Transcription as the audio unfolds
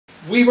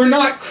We were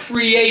not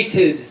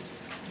created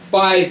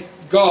by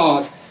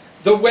God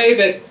the way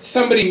that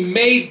somebody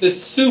made the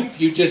soup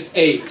you just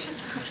ate,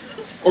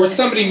 or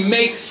somebody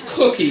makes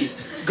cookies.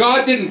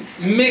 God didn't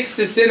mix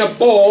us in a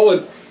bowl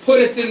and put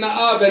us in the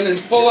oven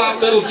and pull out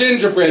little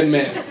gingerbread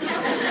men.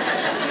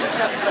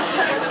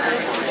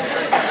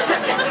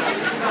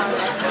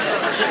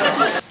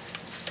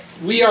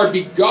 We are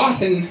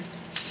begotten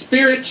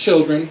spirit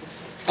children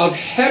of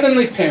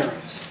heavenly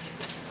parents.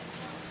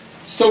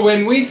 So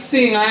when we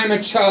sing, "I am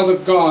a child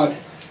of God,"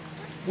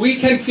 we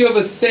can feel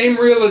the same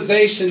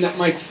realization that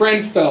my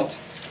friend felt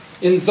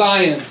in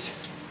Zion's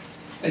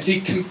as he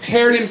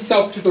compared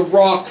himself to the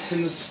rocks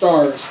and the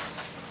stars.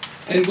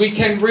 And we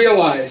can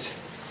realize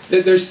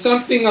that there's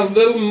something a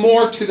little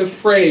more to the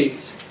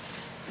phrase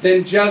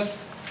than just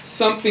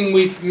something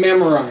we've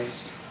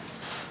memorized.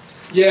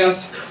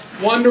 Yes,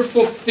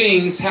 wonderful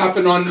things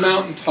happen on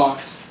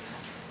mountaintops.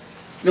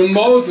 You know,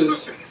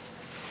 Moses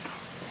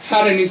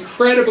had an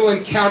incredible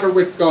encounter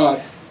with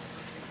God.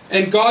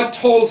 And God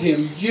told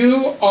him,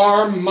 "You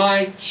are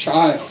my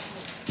child."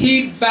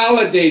 He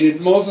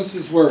validated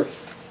Moses' worth.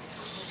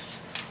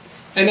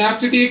 And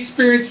after the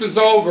experience was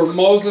over,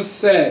 Moses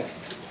said,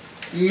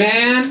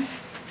 "Man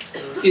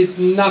is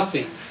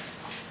nothing."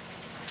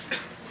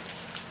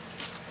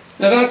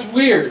 Now that's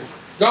weird.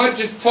 God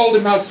just told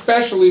him how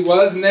special he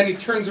was, and then he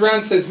turns around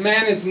and says,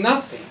 "Man is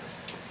nothing."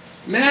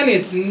 Man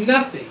is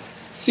nothing.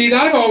 See,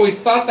 I've always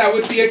thought that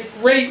would be a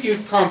great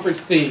youth conference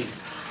theme.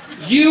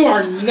 You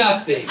are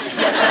nothing.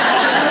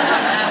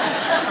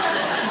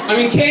 I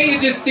mean, can't you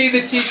just see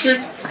the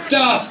t-shirts?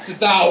 Dust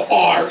thou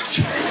art.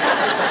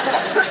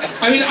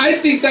 I mean, I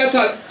think that's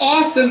an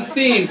awesome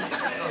theme.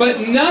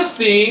 But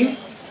nothing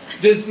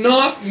does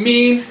not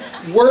mean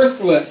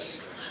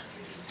worthless.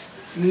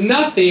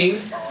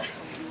 Nothing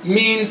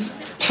means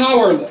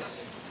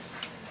powerless.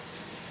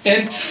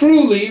 And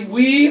truly,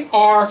 we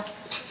are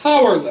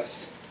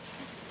powerless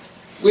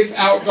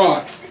without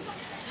God.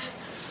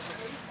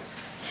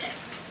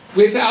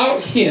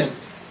 Without Him,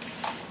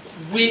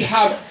 we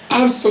have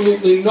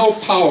absolutely no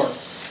power.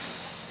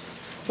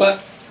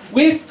 But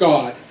with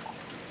God,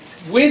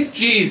 with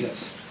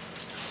Jesus,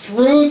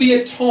 through the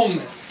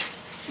atonement,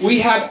 we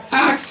have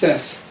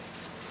access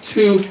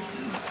to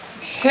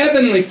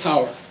heavenly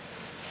power,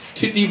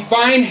 to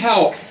divine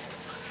help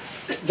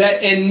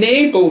that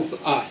enables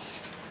us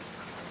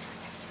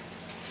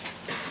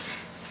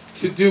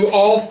to do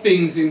all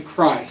things in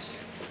Christ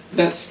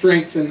that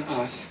strengthen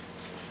us.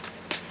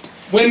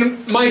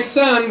 When my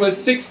son was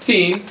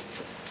 16,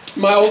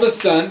 my oldest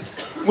son,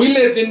 we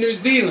lived in New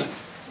Zealand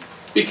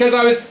because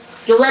I was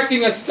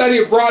directing a study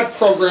abroad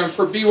program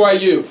for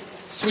BYU.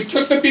 So we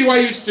took the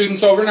BYU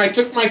students over, and I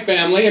took my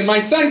family, and my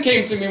son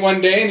came to me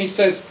one day and he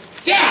says,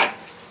 Dad,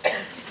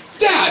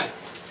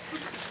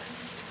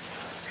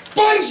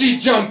 bungee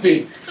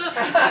jumping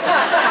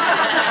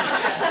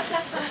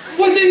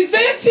was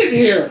invented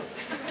here."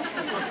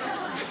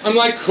 I'm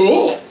like,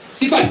 "Cool."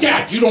 He's like,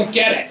 "Dad, you don't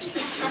get it.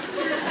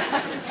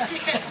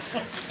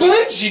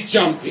 Bungee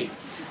jumping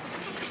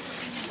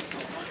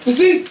was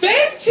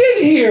invented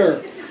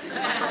here."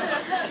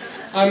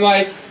 I'm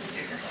like,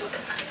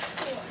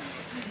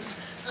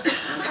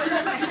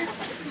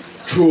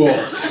 "Cool.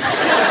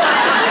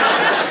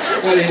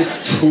 That is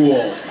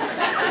cool."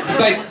 He's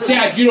like,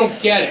 "Dad, you don't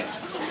get it.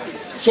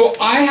 So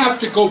I have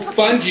to go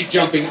bungee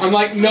jumping." I'm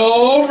like,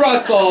 "No,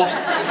 Russell,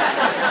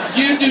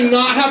 you do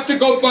not have to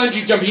go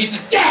bungee jumping." He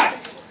says, "Dad,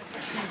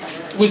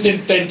 it was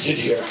invented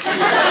here."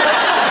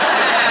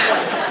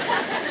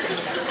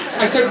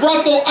 I said,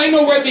 "Russell, I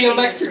know where the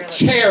electric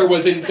chair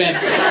was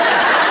invented.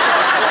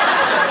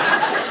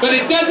 But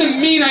it doesn't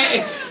mean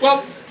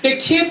well, the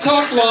kid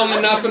talked long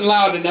enough and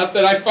loud enough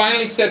that I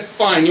finally said,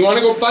 fine, you want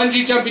to go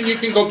bungee jumping, you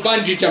can go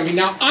bungee jumping.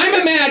 Now, I'm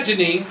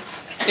imagining,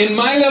 in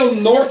my little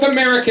North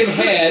American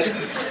head,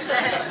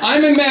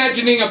 I'm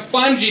imagining a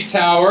bungee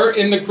tower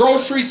in the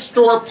grocery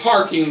store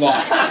parking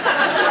lot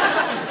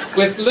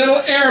with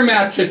little air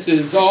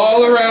mattresses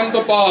all around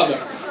the bottom.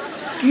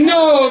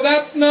 No,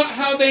 that's not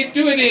how they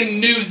do it in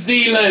New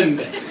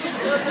Zealand,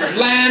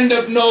 land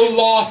of no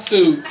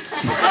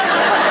lawsuits.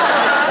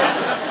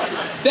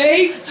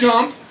 They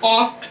jump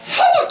off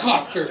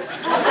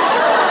helicopters.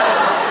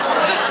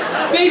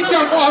 They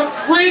jump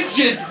off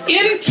bridges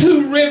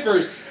into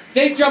rivers.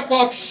 They jump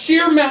off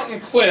sheer mountain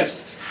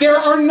cliffs. There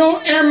are no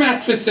air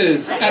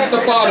mattresses at the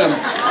bottom.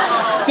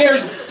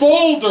 There's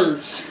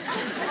boulders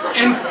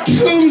and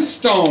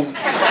tombstones.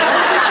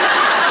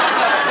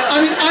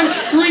 I mean, I'm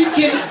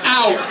freaking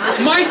out.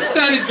 My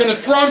son is going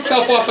to throw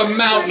himself off a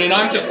mountain, and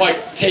I'm just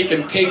like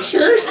taking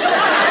pictures.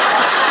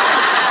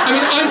 I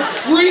mean, I'm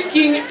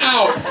freaking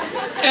out.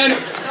 And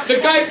the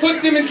guy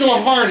puts him into a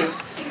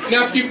harness.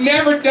 Now, if you've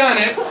never done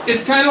it,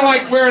 it's kind of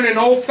like wearing an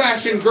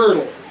old-fashioned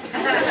girdle.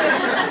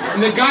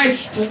 And the guy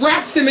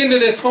straps him into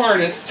this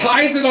harness,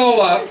 ties it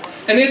all up,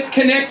 and it's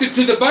connected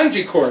to the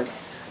bungee cord.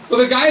 Well,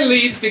 the guy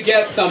leaves to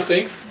get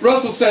something.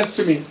 Russell says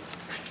to me,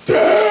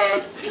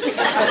 "Dad!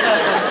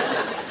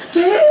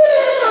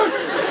 Dad!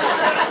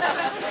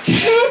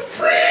 Can't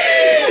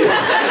breathe!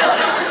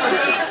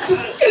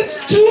 It's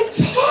too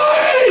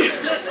tight.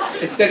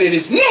 I said, it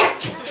is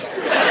not.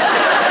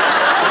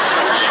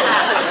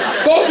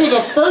 Those were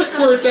the first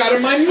words out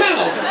of my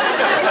mouth.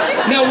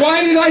 Now,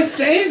 why did I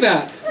say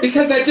that?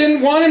 Because I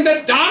didn't want him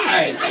to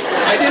die.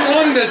 I didn't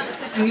want him to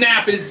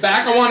snap his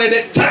back. I wanted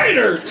it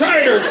tighter,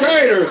 tighter,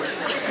 tighter.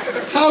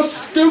 How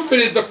stupid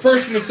is the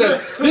person who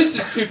says, this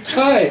is too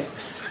tight.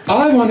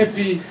 I want to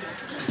be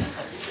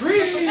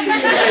free.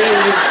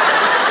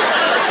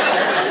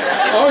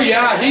 Oh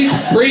yeah, he's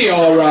free,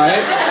 all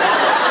right.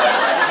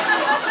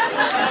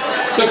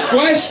 The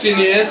question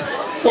is,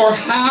 for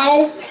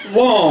how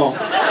long?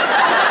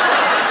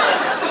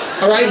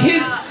 All right,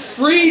 his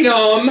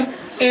freedom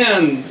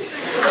ends.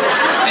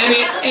 And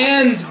it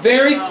ends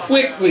very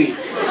quickly.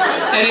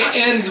 And it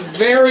ends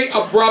very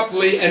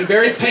abruptly and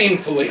very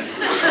painfully.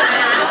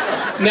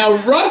 Now,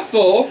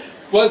 Russell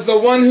was the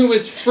one who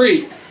was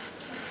free.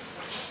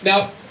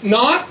 Now,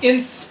 not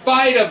in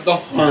spite of the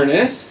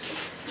harness,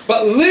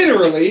 but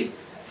literally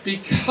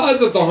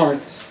because of the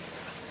harness.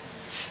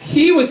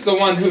 He was the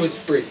one who was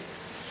free.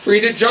 Free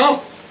to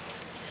jump.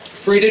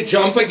 Free to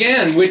jump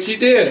again, which he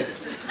did.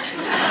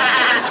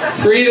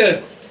 Free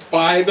to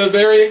buy the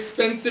very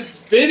expensive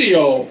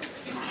video,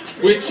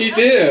 which he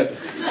did.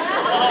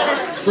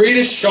 Free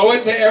to show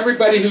it to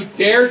everybody who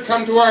dared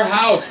come to our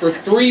house for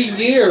 3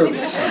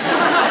 years,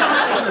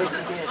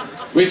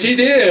 which he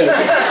did.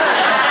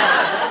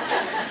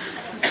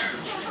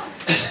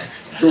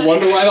 You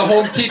wonder why the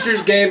home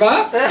teachers gave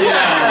up?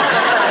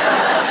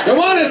 Yeah. You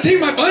want to see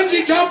my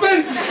bungee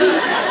jumping?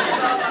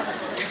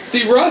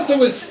 See, Russell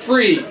was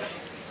free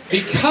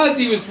because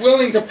he was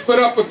willing to put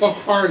up with the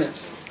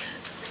harness.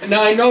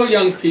 Now, I know,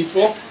 young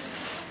people,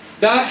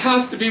 that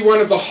has to be one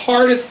of the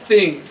hardest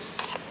things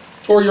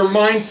for your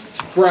minds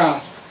to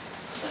grasp.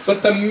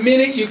 But the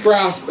minute you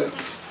grasp it,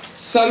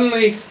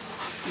 suddenly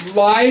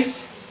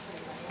life,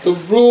 the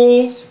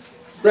rules,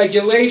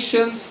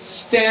 regulations,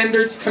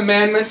 standards,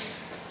 commandments,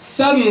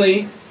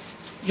 suddenly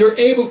you're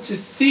able to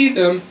see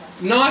them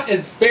not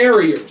as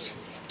barriers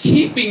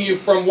keeping you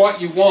from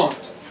what you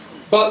want,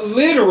 but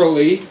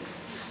literally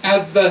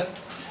as the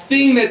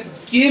thing that's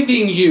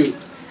giving you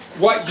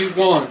what you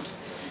want.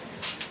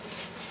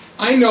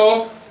 I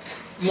know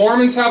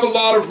Mormons have a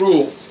lot of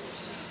rules.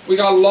 We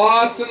got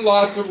lots and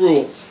lots of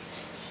rules.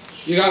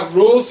 You got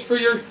rules for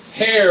your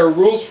hair,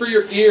 rules for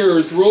your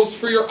ears, rules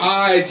for your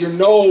eyes, your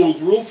nose,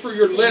 rules for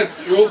your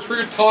lips, rules for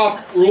your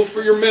top, rules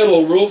for your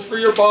middle, rules for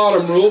your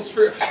bottom, rules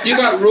for... You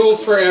got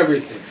rules for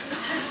everything.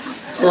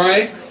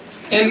 Right?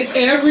 And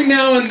every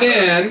now and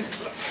then,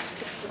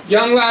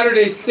 young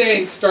Latter-day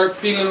Saints start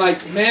feeling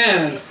like,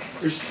 man,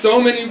 there's so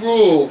many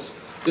rules,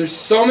 there's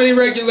so many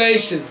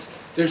regulations,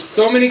 there's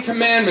so many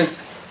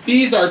commandments.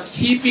 These are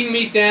keeping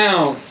me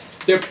down.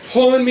 They're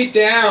pulling me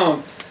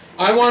down.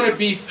 I want to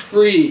be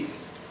free.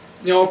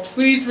 You know,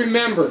 please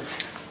remember,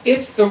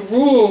 it's the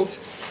rules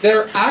that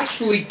are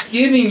actually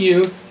giving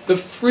you the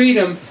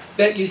freedom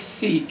that you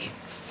seek.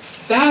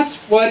 That's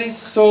what is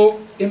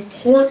so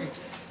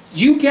important.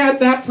 You get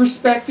that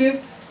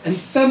perspective, and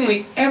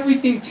suddenly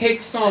everything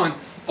takes on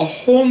a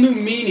whole new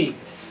meaning.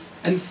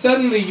 And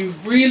suddenly you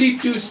really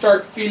do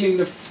start feeling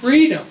the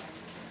freedom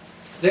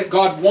that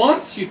God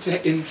wants you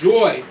to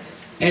enjoy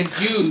and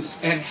use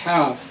and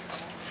have.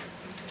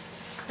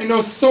 I know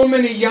so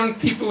many young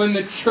people in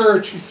the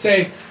church who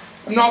say,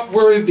 I'm not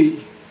worthy.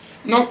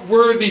 I'm not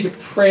worthy to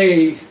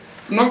pray.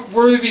 I'm not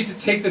worthy to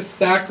take the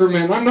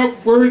sacrament. I'm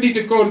not worthy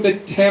to go to the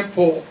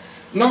temple.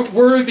 I'm not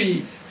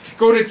worthy to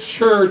go to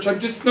church. I'm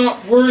just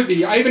not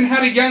worthy. I even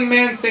had a young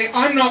man say,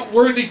 I'm not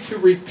worthy to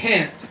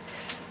repent.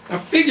 Now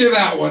figure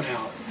that one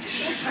out.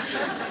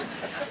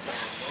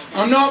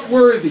 I'm not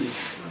worthy.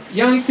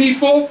 Young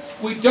people,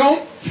 we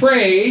don't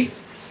pray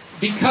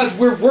because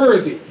we're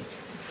worthy.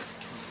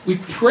 We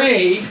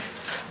pray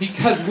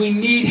because we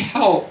need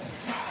help.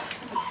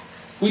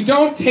 We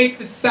don't take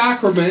the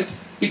sacrament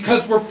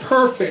because we're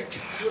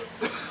perfect.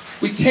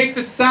 We take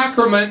the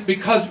sacrament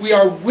because we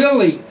are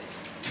willing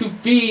to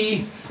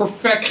be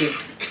perfected.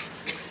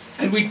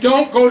 And we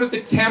don't go to the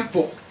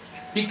temple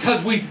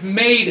because we've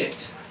made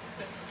it.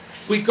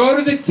 We go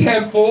to the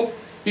temple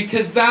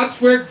because that's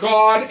where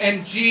God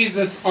and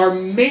Jesus are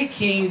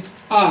making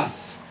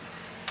us.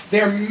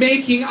 They're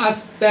making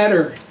us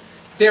better.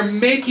 They're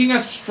making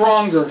us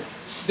stronger.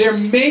 They're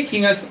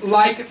making us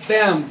like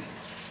them.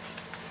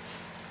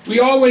 We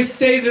always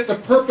say that the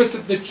purpose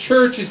of the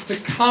church is to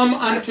come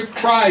unto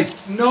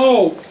Christ.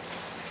 No,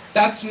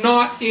 that's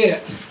not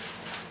it.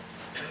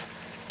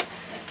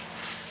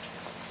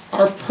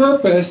 Our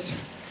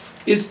purpose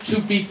is to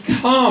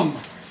become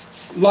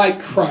like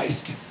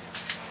Christ.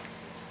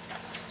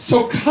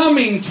 So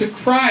coming to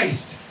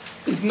Christ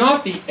is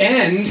not the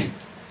end.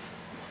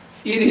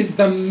 It is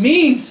the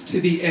means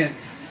to the end.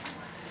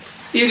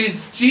 It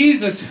is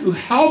Jesus who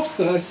helps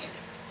us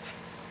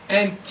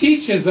and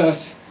teaches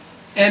us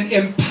and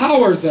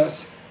empowers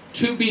us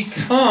to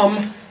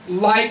become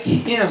like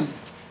Him.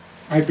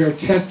 I bear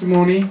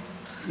testimony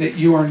that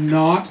you are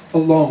not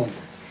alone.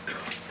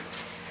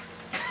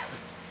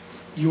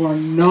 You are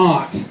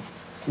not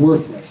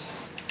worthless.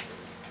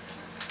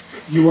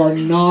 You are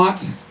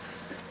not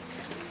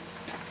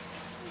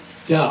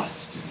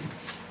dust.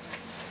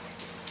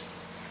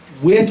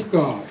 With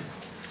God,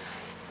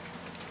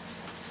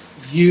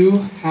 you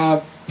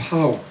have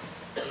power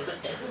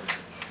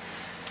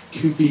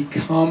to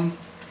become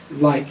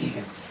like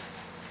Him.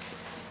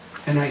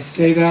 And I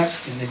say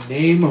that in the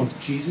name of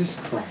Jesus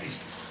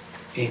Christ.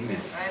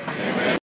 Amen.